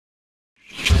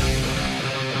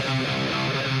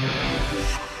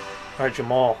All right,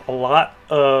 Jamal. A lot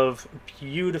of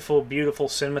beautiful, beautiful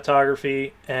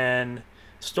cinematography and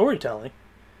storytelling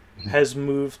has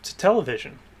moved to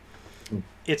television.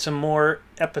 It's a more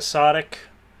episodic,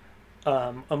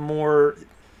 a more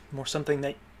something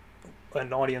that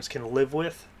an audience can live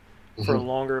with for a Hmm.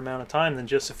 longer amount of time than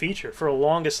just a feature. For the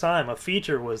longest time, a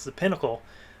feature was the pinnacle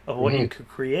of what you Hmm. could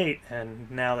create, and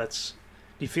now that's.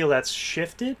 Do you feel that's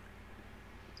shifted?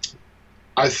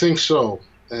 I think so,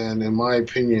 and in my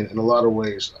opinion, in a lot of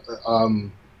ways,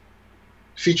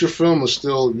 feature film is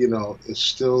still, it's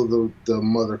still the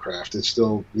mothercraft. It's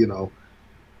still,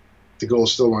 the goal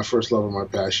is still my first love and my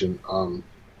passion.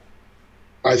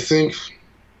 I think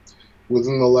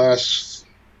within the last,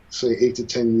 say, 8 to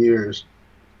 10 years,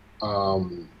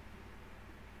 um,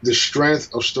 the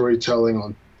strength of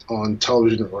storytelling on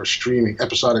television or streaming,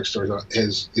 episodic storytelling,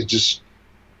 has it's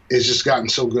just gotten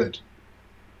so good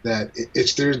that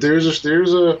it's there's a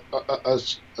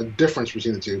difference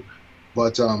between the two,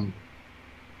 but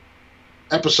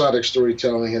episodic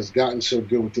storytelling has gotten so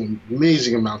good with the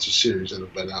amazing amounts of series that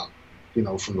have been out.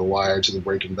 From The Wire to the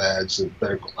Breaking Bad to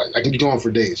Better. I can go on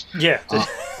for days. Yeah. Uh,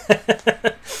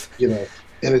 you know,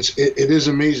 and it is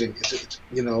amazing.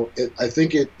 I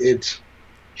think it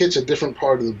hits a different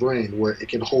part of the brain where it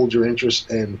can hold your interest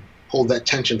and hold that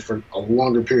tension for a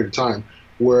longer period of time.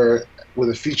 Where with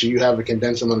a feature, you have a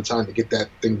condensed amount of time to get that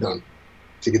thing done,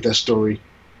 to get that story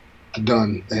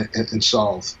done and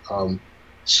solved.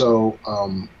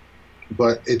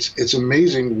 But it's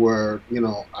amazing where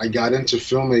I got into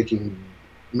filmmaking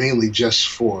mainly just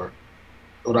for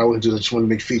what I want to do. I just want to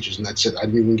make features, and that's it. I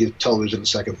didn't even give television a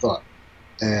second thought.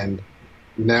 And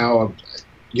now,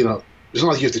 it's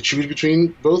not like you have to choose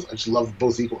between both. I just love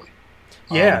both equally.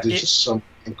 Yeah, There's just some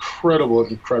incredible,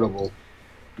 incredible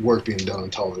work being done on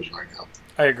television right now.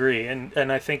 I agree, and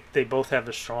I think they both have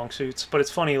their strong suits. But it's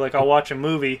funny, like I'll watch a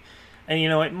movie, and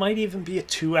it might even be a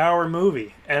 2 hour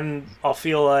movie, and I'll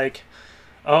feel like,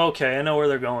 oh, okay, I know where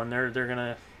they're going. They're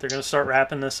gonna start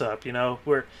wrapping this up.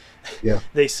 Where Yeah.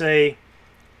 they say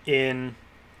in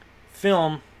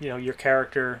film, your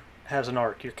character has an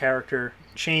arc. Your character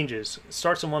changes,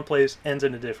 starts in one place, ends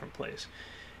in a different place.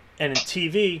 And in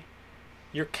TV,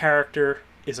 your character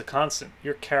is a constant.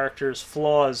 Your character's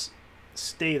flaws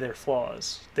stay their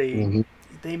flaws. Hmm.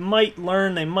 They might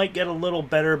learn, they might get a little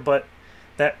better, but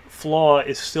that flaw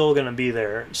is still going to be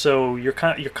there. So you're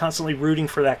constantly rooting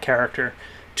for that character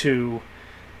to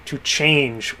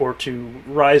change or to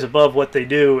rise above what they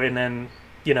do, and then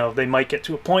they might get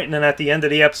to a point, and then at the end of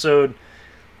the episode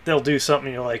they'll do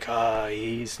something. You're like,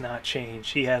 he's not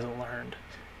changed. He hasn't learned.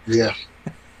 Yeah.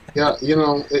 Yeah.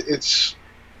 It's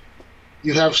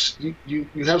you have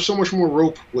so much more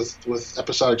rope with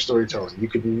episodic storytelling. You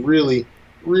could really,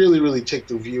 really, really take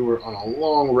the viewer on a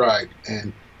long ride,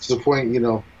 and to the point,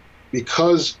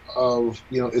 because of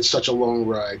it's such a long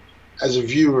ride. As a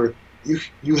viewer,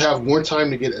 you have more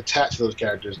time to get attached to those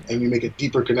characters, and you make a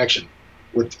deeper connection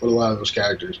with a lot of those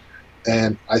characters.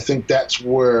 And I think that's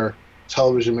where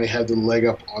television may have the leg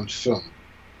up on film.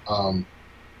 Um,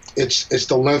 it's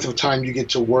the length of time you get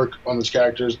to work on those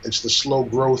characters. It's the slow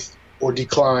growth or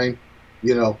decline.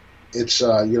 You know,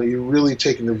 you're really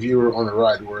taking the viewer on a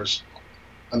ride. Whereas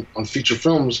on feature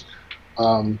films,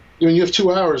 you have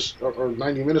 2 hours or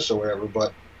 90 minutes or whatever,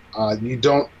 but you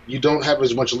don't have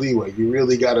as much leeway. You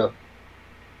really gotta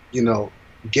you know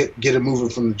get it moving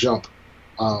from the jump.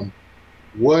 Um,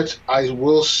 what I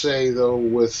will say though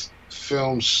with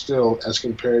film still as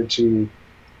compared to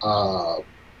uh,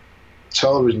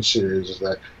 television series is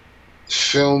that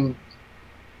film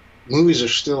movies are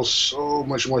still so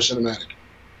much more cinematic,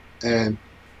 and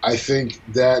I think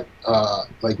that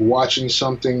like watching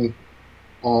something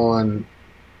on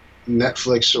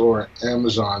Netflix or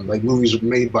Amazon, like movies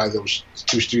made by those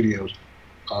two studios,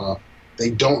 uh, they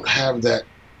don't have that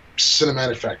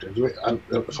cinematic factor.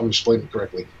 If I'm explaining it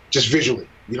correctly, just visually,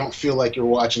 you don't feel like you're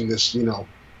watching this.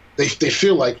 They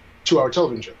feel like 2 hour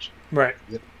television shows. Right.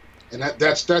 Yeah. And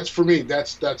that's for me.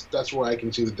 That's where I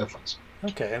can see the difference.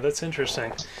 Okay, that's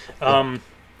interesting. Yeah.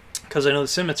 Because I know the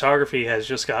cinematography has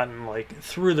just gotten like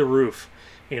through the roof.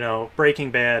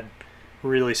 Breaking Bad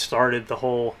really started the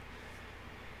whole.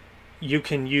 You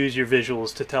can use your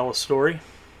visuals to tell a story.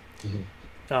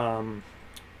 Hmm. Um,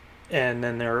 and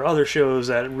then there are other shows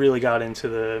that really got into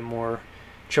the more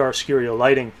chiaroscuro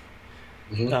lighting,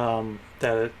 Hmm.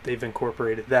 that they've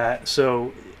incorporated that.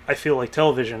 So I feel like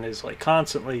television is like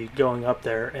constantly going up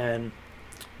there. And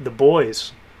The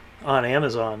Boys on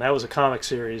Amazon, that was a comic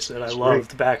series that I It's great.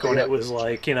 loved back when Yeah. it was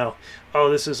like, oh,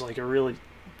 this is like a really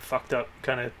fucked up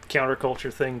kind of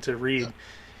counterculture thing to Yeah. read.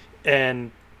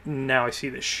 And now I see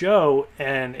the show,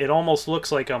 and it almost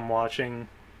looks like I'm watching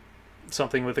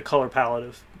something with a color palette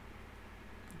of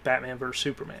Batman versus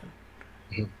Superman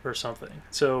or something.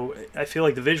 So I feel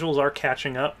like the visuals are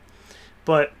catching up,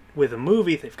 but with a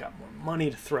movie, they've got more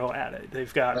money to throw at it.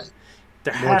 They've got Right.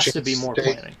 there More has to chance be more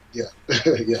stay. planning. Yeah,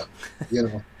 yeah, you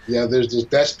know, yeah.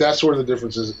 That's where the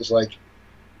difference is. It's like,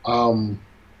 um,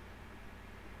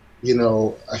 you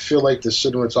know, I feel like the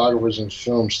cinematographers in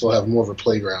film still have more of a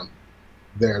playground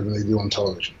there than they do on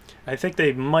television. I think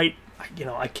they might,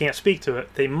 I can't speak to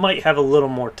it. They might have a little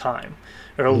more time,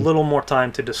 or a Mhm. little more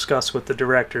time to discuss with the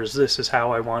directors. This is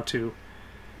how I want to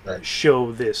Right.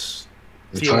 show this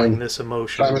And feeling, this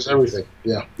emotion. time is everything.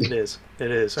 Yeah. It is.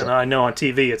 It is. And So, I know on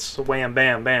TV it's wham,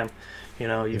 bam, bam.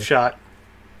 You've yeah. shot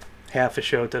half a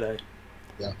show today.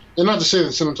 Yeah. And not to say that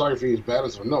cinematography is bad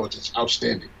as well. No, it's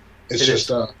outstanding. It's It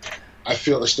just is. I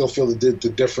still feel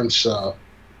the difference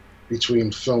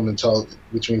between film and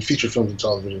between feature films and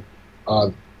television.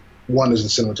 One is the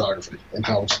cinematography and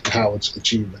how it's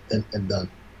achieved and done.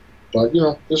 But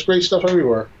there's great stuff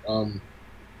everywhere.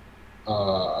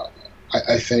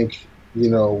 I think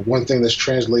one thing that's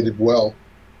translated well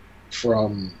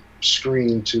from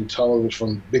screen to television,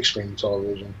 from big screen to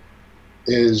television,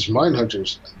 is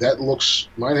Mindhunters.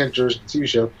 Mindhunters, the TV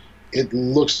show, it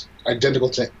looks identical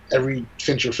to every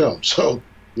Fincher film. So,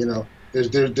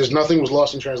 there's nothing was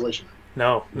lost in translation.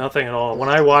 No, nothing at all. When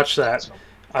I watched that,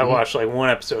 I watched like one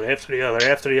episode after the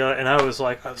other, and I was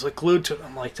like glued to it.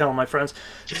 I'm like telling my friends,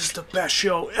 "This is the best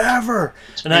show ever."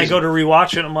 And I go to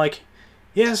rewatch it, and I'm like,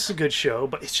 "Yeah, it's a good show,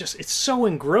 but it's so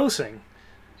engrossing."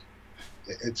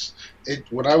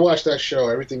 When I watch that show,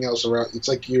 everything else around, it's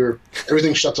like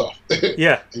everything shuts off.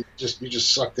 Yeah, you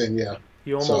just sucked in. Yeah,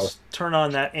 you almost turn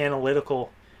on that analytical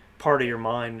part of your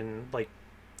mind, and like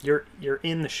you're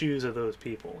in the shoes of those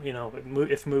people.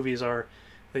 If movies are,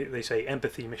 they say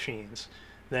empathy machines,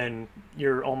 then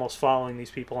you're almost following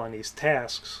these people on these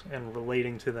tasks and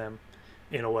relating to them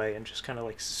in a way, and just kind of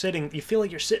like sitting. You feel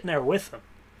like you're sitting there with them.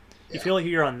 You feel like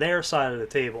you're on their side of the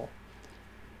table.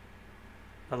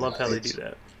 I love how they do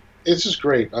that. It's just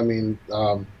great. I mean,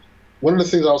 one of the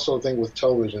things I also think with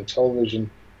television,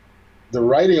 the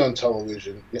writing on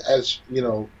television, as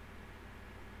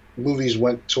movies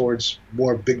went towards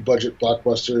more big budget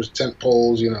blockbusters, tent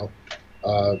poles,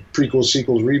 prequels,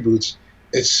 sequels, reboots,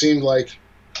 it seemed like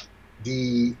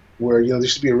there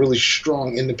used to be a really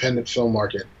strong independent film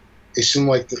market. It seemed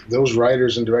like those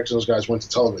writers and directors, those guys went to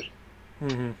television.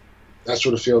 Mm-hmm. That's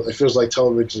what it feels. It feels like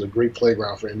television is a great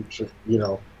playground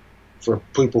for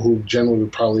people who generally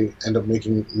would probably end up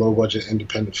making low budget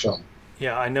independent film.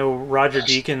 Yeah, I know Roger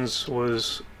Deakins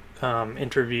was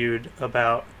interviewed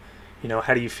about,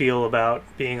 how do you feel about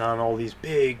being on all these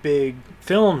big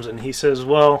films? And he says,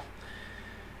 well,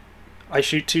 I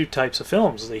shoot two types of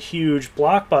films: the huge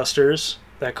blockbusters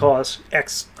that cost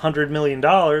X $100 million,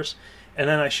 and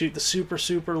then I shoot the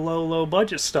super low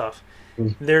budget stuff.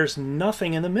 There's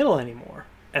nothing in the middle anymore.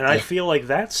 And I feel like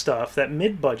that stuff, that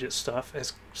mid-budget stuff,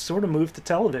 has sort of moved to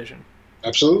television.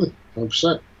 Absolutely,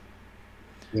 100%.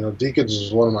 Deakins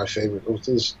is one of my favorites.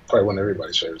 He's probably one of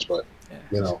everybody's favorites, but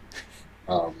yeah.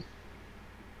 But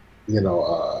he's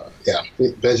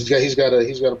got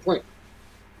a point,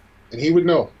 and he would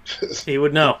know. He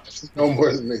would know. No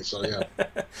more than me. So yeah.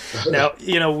 Now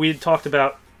we talked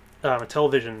about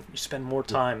television. You spend more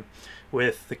time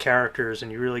with the characters,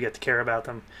 and you really get to care about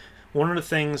them. One of the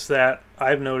things that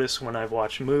I've noticed when I've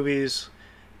watched movies,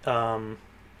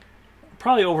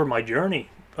 probably over my journey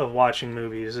of watching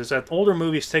movies, is that older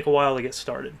movies take a while to get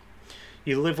started.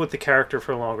 You live with the character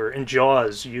for longer. In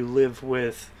Jaws, you live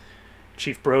with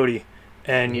Chief Brody,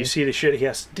 and you see the shit he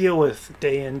has to deal with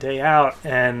day in, day out,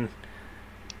 and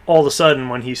all of a sudden,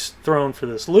 when he's thrown for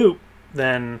this loop,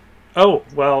 then, oh,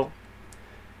 well,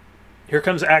 here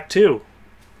comes Act 2.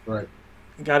 Right.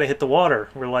 Got to hit the water.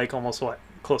 We're like almost,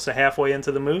 close to halfway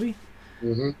into the movie?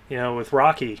 Mm-hmm. With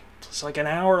Rocky, it's like an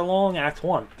hour long, Act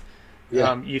 1.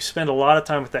 Yeah. You spend a lot of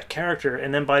time with that character,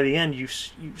 and then by the end, you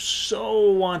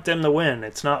so want them to win.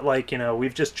 It's not like,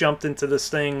 we've just jumped into this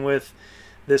thing with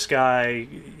this guy,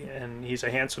 and he's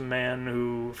a handsome man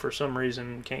who, for some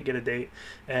reason, can't get a date,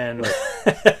 and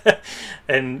right.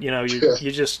 and you're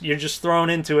just thrown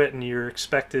into it, and you're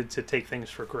expected to take things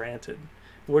for granted.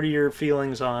 What are your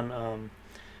feelings on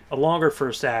a longer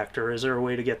first act, or is there a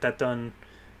way to get that done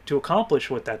to accomplish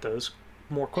what that does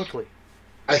more quickly?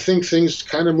 I think things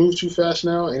kind of move too fast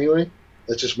now anyway.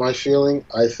 That's just my feeling.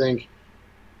 I think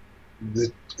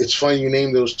it's funny you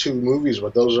named those two movies,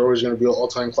 but those are always going to be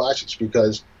all-time classics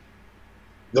because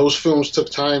those films took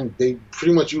time. They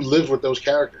pretty much, you lived with those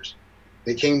characters.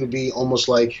 They came to be almost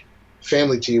like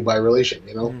family to you by relation,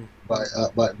 you know, by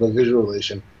visual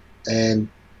relation, and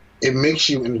it makes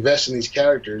you invest in these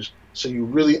characters, so you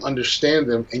really understand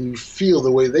them and you feel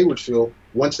the way they would feel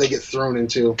once they get thrown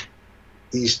into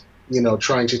these, you know,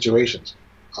 trying situations.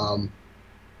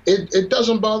 It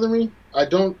doesn't bother me. I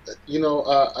don't, you know,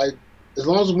 as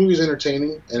long as the movie's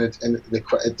entertaining and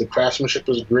the craftsmanship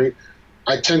is great,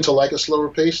 I tend to like a slower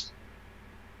paced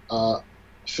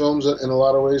films in a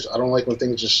lot of ways. I don't like when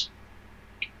things just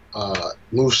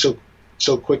move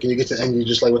so quick and you get to the end, you're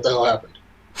just like, what the hell happened?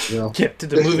 You know? Yeah, did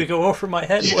the movie go over my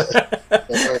head?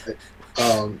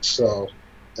 So,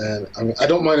 and I mean, I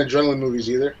don't mind adrenaline movies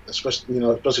either, especially, you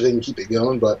know, especially if they can keep it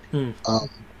going. But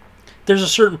there's a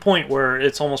certain point where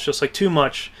it's almost just like too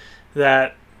much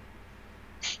that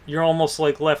you're almost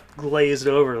like left glazed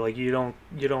over. Like you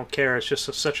don't care. It's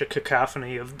just such a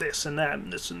cacophony of this and that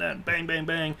and this and that, bang, bang,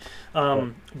 bang.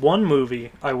 One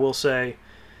movie I will say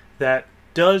that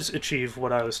does achieve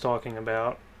what I was talking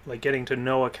about, like getting to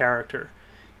know a character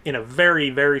in a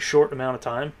very, very short amount of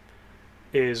time,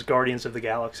 is Guardians of the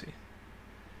Galaxy.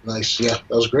 Nice, yeah,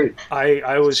 that was great.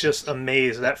 I was just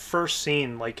amazed. That first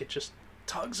scene, like, it just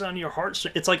tugs on your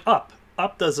heartstrings. It's like Up.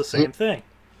 Up does the same thing.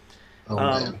 Oh,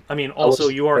 man. I mean, also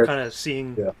you are kind of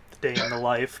seeing the day in the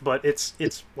life, but it's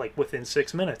like within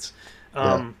 6 minutes.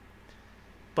 But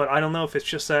I don't know if it's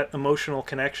just that emotional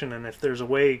connection, and if there's a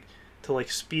way to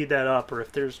like speed that up, or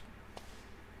if there's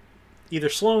either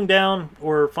slowing down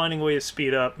or finding a way to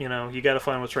speed up. You know, you got to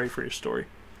find what's right for your story.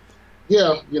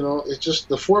 Yeah, you know, it's just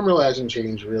the formula hasn't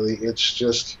changed really. It's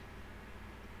just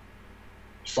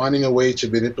finding a way to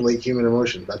manipulate human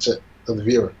emotion. That's it, of the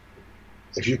viewer.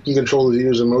 If you can control the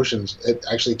viewer's emotions,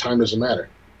 time doesn't matter.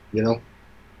 You know,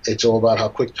 it's all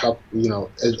about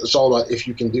it's all about if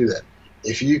you can do that.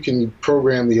 If you can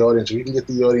program the audience, if you can get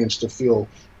the audience to feel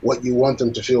what you want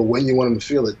them to feel when you want them to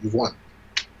feel it, you've won.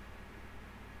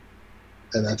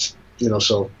 And that's, you know,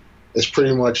 so it's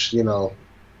pretty much, you know,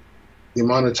 the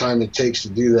amount of time it takes to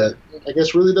do that, I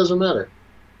guess, really doesn't matter.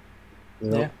 You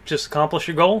know? Yeah, just accomplish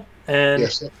your goal and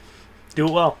do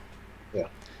it well. Yeah.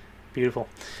 Beautiful.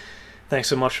 Thanks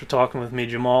so much for talking with me,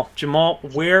 Jamaal.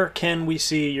 Jamaal, where can we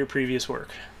see your previous work?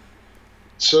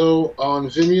 So on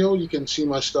Vimeo, you can see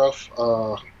my stuff.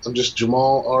 I'm just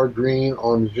Jamaal R. Green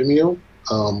on Vimeo.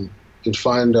 You can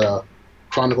find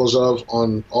Chronicles of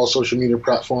on all social media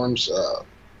platforms.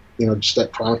 You know, just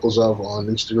that Chronicles of on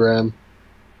Instagram,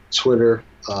 Twitter,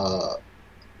 our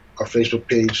Facebook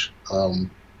page,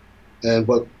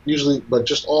 but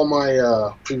just all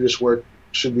my previous work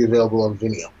should be available on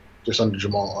Vimeo, just under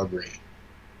Jamaal R. Green.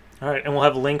 All right, and we'll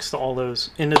have links to all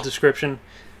those in the description.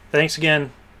 Thanks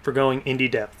again for going indie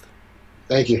depth.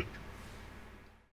 Thank you.